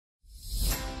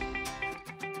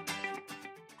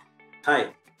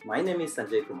Hi, my name is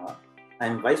Sanjay. I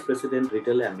am Vice President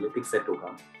Retail Analytics at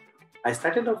Ugam. I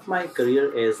started off my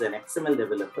career as an XML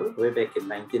developer way back in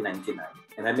 1999,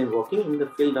 and I've been working in the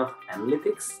field of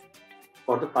analytics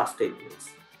for the past 10 years.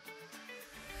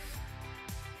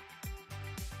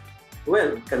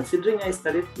 Well, considering I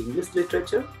studied English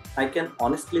literature, I can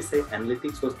honestly say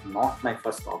analytics was not my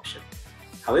first option.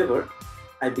 However,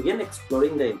 I began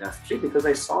exploring the industry because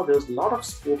I saw there was a lot of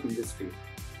scope in this field,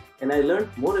 and I learned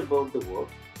more about the work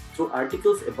through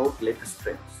articles about latest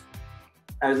trends.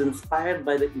 I was inspired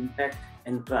by the impact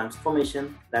and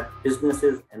transformation that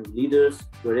businesses and leaders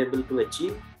were able to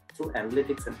achieve through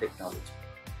analytics and technology.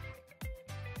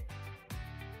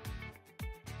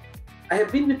 I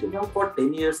have been with Ugam for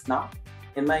 10 years now,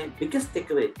 and my biggest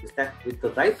takeaway is that with the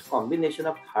right combination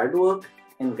of hard work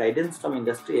and guidance from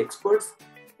industry experts,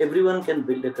 everyone can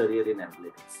build a career in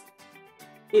analytics.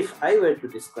 If I were to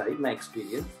describe my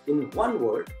experience in one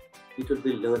word, it would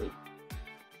be learning.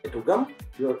 At Ugam,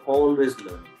 you are always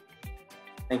learning.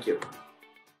 Thank you.